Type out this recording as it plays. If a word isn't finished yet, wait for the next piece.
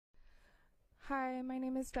Hi, my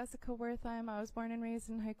name is Jessica Wertheim. I was born and raised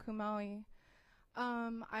in Haiku, Maui.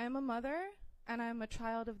 I am a mother, and I am a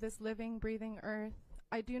child of this living, breathing earth.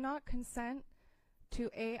 I do not consent to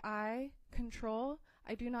AI control.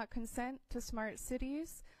 I do not consent to smart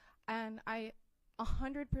cities, and I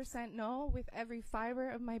 100% know with every fiber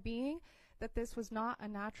of my being that this was not a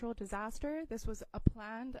natural disaster. This was a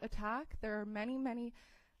planned attack. There are many,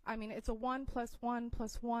 it's a 1 + 1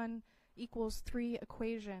 + 1 = 3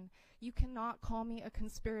 equation. You cannot call me a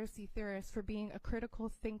conspiracy theorist for being a critical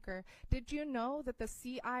thinker. Did you know that the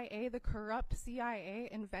CIA, the corrupt CIA,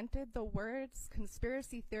 invented the words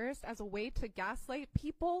conspiracy theorist as a way to gaslight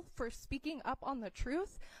people for speaking up on the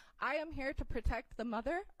truth? I am here to protect the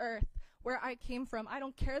Mother Earth, where I came from. I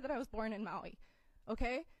don't care that I was born in Maui,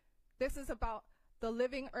 okay? This is about the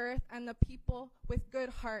living earth and the people with good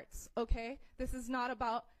hearts, okay? This is not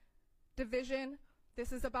about division.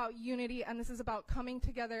 This is about unity, and this is about coming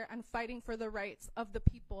together and fighting for the rights of the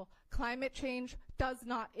people. Climate change does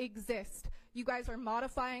not exist. You guys are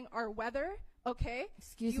modifying our weather, okay?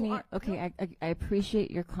 Excuse me. Okay, I appreciate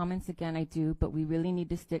your comments again, I do, but we really need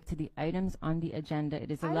to stick to the items on the agenda. It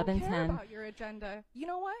is 11:10. I don't care about your agenda. You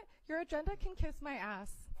know what? Your agenda can kiss my ass,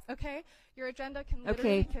 okay? Your agenda can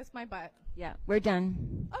literally kiss my butt. Yeah, we're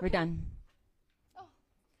done. Okay. We're done.